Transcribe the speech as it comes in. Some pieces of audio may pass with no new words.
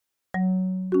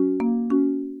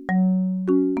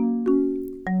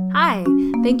Hi,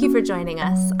 thank you for joining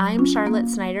us. I'm Charlotte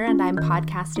Snyder and I'm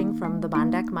podcasting from the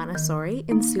Bandak Montessori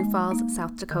in Sioux Falls,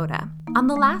 South Dakota. On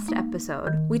the last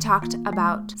episode, we talked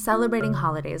about celebrating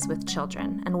holidays with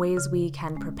children and ways we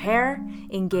can prepare,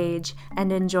 engage,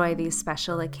 and enjoy these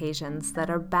special occasions that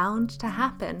are bound to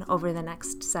happen over the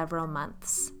next several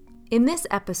months. In this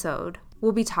episode,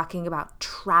 we'll be talking about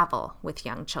travel with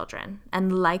young children.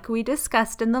 And like we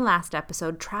discussed in the last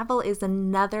episode, travel is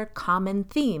another common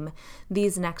theme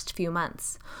these next few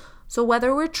months. So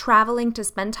whether we're traveling to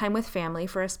spend time with family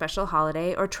for a special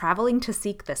holiday, or traveling to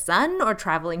seek the sun, or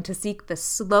traveling to seek the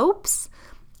slopes,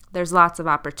 there's lots of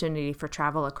opportunity for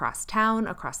travel across town,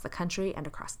 across the country, and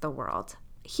across the world.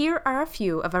 Here are a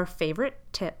few of our favorite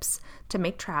tips to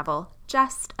make travel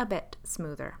just a bit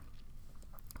smoother.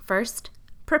 First,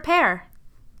 prepare.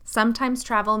 Sometimes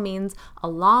travel means a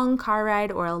long car ride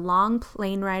or a long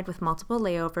plane ride with multiple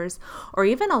layovers, or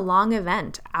even a long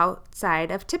event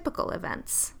outside of typical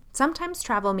events. Sometimes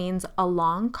travel means a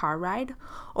long car ride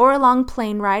or a long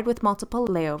plane ride with multiple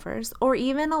layovers, or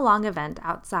even a long event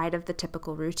outside of the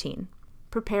typical routine.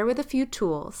 Prepare with a few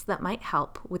tools that might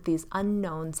help with these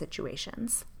unknown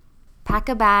situations. Pack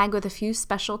a bag with a few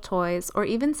special toys or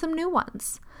even some new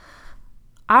ones.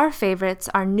 Our favorites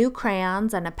are new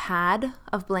crayons and a pad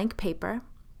of blank paper,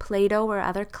 Play-Doh or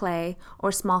other clay,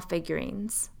 or small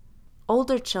figurines.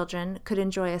 Older children could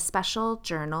enjoy a special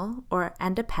journal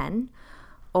and a pen,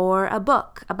 or a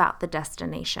book about the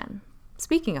destination.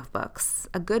 Speaking of books,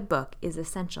 a good book is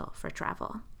essential for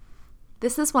travel.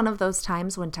 This is one of those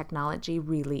times when technology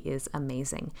really is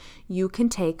amazing. You can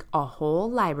take a whole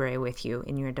library with you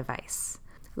in your device.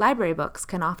 Library books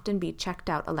can often be checked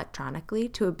out electronically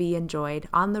to be enjoyed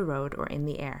on the road or in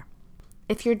the air.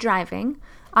 If you're driving,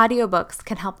 audiobooks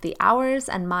can help the hours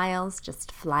and miles just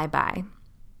fly by.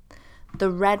 The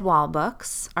Redwall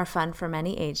books are fun for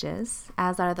many ages,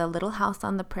 as are the Little House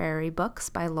on the Prairie books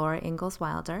by Laura Ingalls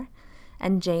Wilder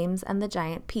and James and the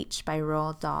Giant Peach by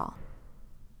Roald Dahl.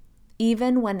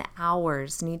 Even when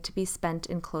hours need to be spent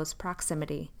in close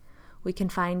proximity, we can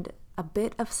find a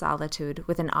bit of solitude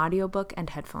with an audiobook and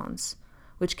headphones,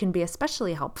 which can be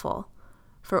especially helpful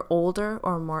for older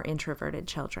or more introverted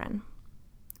children.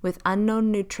 With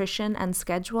unknown nutrition and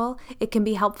schedule, it can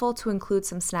be helpful to include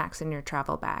some snacks in your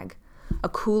travel bag. A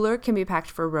cooler can be packed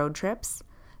for road trips.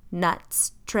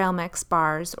 Nuts, trail mix,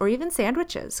 bars, or even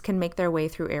sandwiches can make their way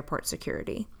through airport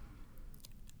security.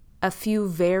 A few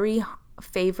very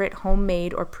favorite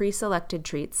homemade or pre-selected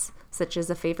treats, such as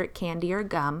a favorite candy or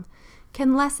gum,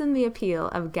 can lessen the appeal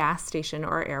of gas station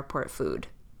or airport food.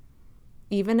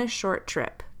 Even a short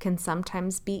trip can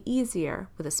sometimes be easier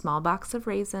with a small box of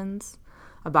raisins,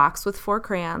 a box with 4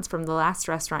 crayons from the last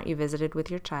restaurant you visited with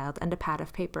your child, and a pad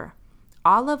of paper,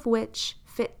 all of which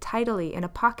fit tidily in a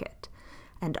pocket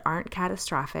and aren't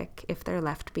catastrophic if they're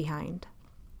left behind.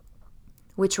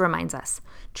 Which reminds us,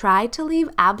 try to leave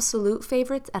absolute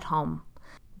favorites at home.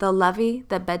 The lovey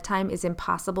that bedtime is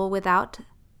impossible without,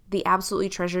 the absolutely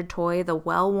treasured toy, the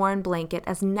well-worn blanket,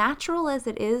 as natural as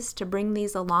it is to bring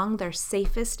these along, they're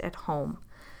safest at home.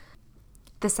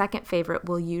 The second favorite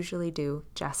will usually do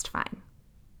just fine.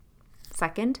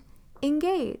 Second,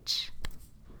 engage.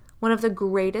 One of the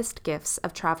greatest gifts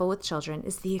of travel with children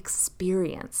is the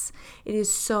experience. It is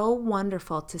so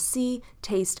wonderful to see,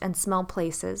 taste, and smell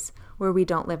places where we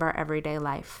don't live our everyday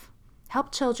life.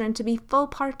 Help children to be full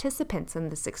participants in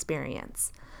this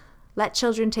experience. Let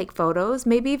children take photos,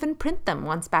 maybe even print them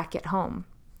once back at home.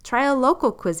 Try a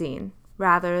local cuisine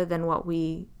rather than what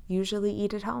we usually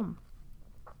eat at home.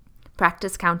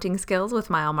 Practice counting skills with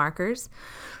mile markers.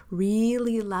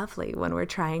 Really lovely when we're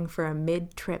trying for a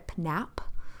mid-trip nap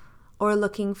or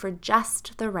looking for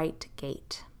just the right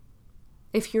gate.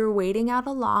 If you're waiting out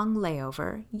a long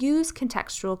layover, use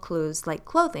contextual clues like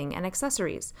clothing and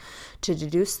accessories to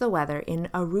deduce the weather in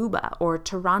Aruba or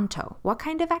Toronto. What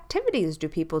kind of activities do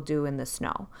people do in the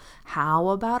snow? How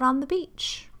about on the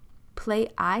beach? Play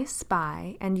I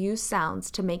Spy and use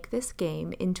sounds to make this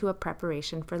game into a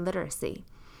preparation for literacy.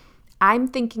 I'm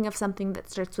thinking of something that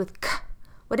starts with K.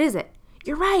 What is it?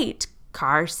 You're right.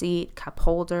 Car seat, cup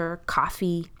holder,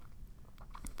 coffee.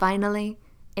 Finally,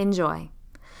 enjoy.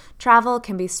 Travel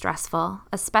can be stressful,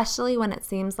 especially when it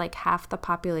seems like half the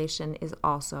population is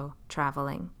also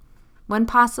traveling. When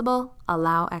possible,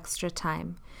 allow extra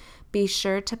time. Be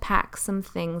sure to pack some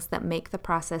things that make the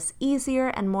process easier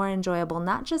and more enjoyable,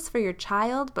 not just for your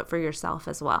child, but for yourself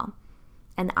as well.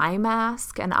 An eye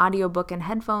mask, an audiobook and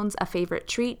headphones, a favorite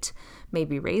treat,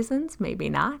 maybe raisins, maybe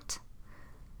not.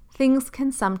 Things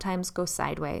can sometimes go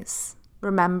sideways.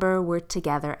 Remember, we're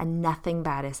together and nothing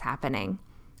bad is happening.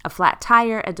 A flat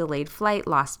tire, a delayed flight,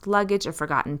 lost luggage, a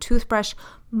forgotten toothbrush.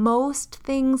 Most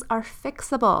things are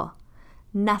fixable.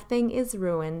 Nothing is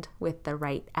ruined with the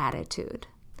right attitude.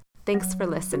 Thanks for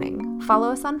listening.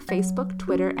 Follow us on Facebook,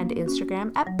 Twitter, and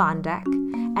Instagram at Bondec,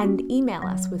 and email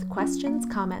us with questions,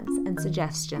 comments, and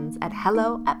suggestions at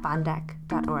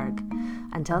hello@bondec.org.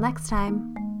 Until next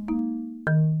time.